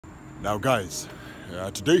Now guys,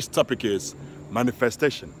 today's topic is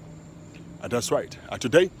manifestation. That's right.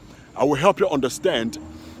 Today, I will help you understand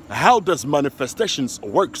how does manifestations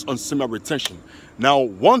works on semen retention. Now,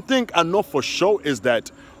 one thing I know for sure is that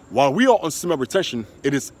while we are on semen retention,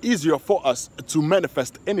 it is easier for us to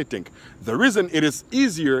manifest anything. The reason it is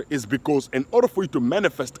easier is because in order for you to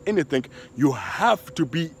manifest anything, you have to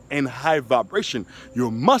be in high vibration. You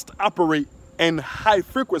must operate in high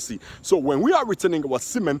frequency. So when we are retaining our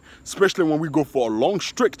semen, especially when we go for a long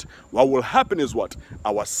streak, what will happen is what?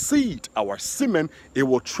 Our seed, our semen, it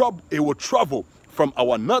will travel from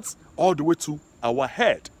our nuts all the way to our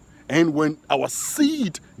head. And when our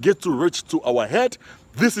seed gets to reach to our head,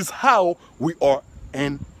 this is how we are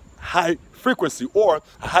in high frequency or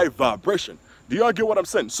high vibration. Do you all get what I'm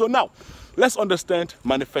saying? So now, let's understand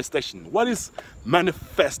manifestation. What is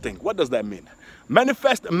manifesting? What does that mean?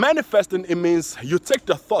 Manifesting, it means you take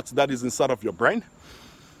the thoughts that is inside of your brain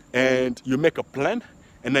and you make a plan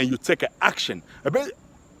and then you take an action.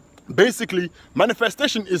 Basically,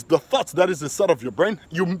 manifestation is the thoughts that is inside of your brain.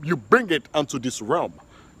 You bring it onto this realm.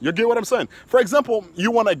 You get what I'm saying? For example,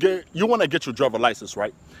 you wanna get your driver license,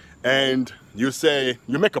 right? And you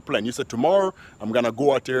make a plan. You say, tomorrow I'm gonna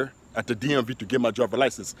go out there at the DMV to get my driver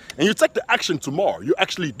license. And you take the action tomorrow. You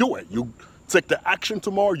actually do it. You take the action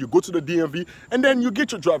tomorrow, you go to the DMV, and then you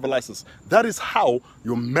get your driver license. That is how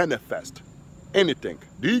you manifest anything.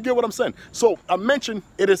 Do you get what I'm saying? So I mentioned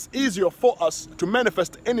it is easier for us to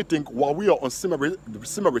manifest anything while we are on semen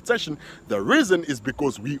retention. The reason is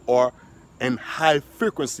because we are in high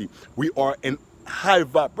frequency. We are in high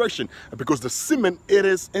vibration because the semen, it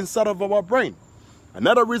is inside of our brain.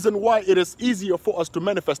 Another reason why it is easier for us to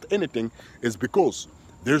manifest anything is because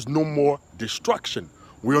there's no more distraction.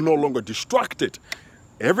 We are no longer distracted.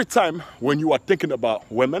 Every time when you are thinking about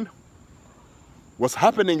women, what's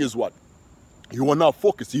happening is what? You are now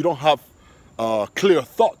focused. You don't have clear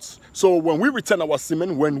thoughts. So when we retain our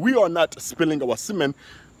semen, when we are not spilling our semen,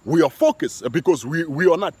 we are focused because we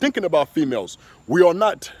are not thinking about females. We are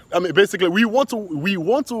not, basically we want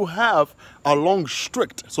to have a long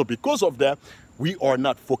streak. So because of that, we are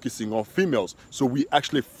not focusing on females. So we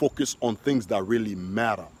actually focus on things that really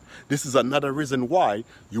matter. This is another reason why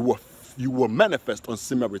you will manifest on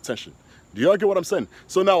semen retention. Do y'all get what I'm saying?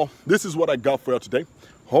 So now, this is what I got for you today.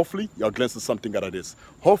 Hopefully, y'all glance at something out of this.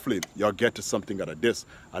 Hopefully, y'all get to something out of this.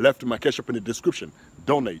 I left my cash up in the description.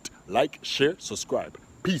 Donate, like, share, subscribe.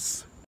 Peace.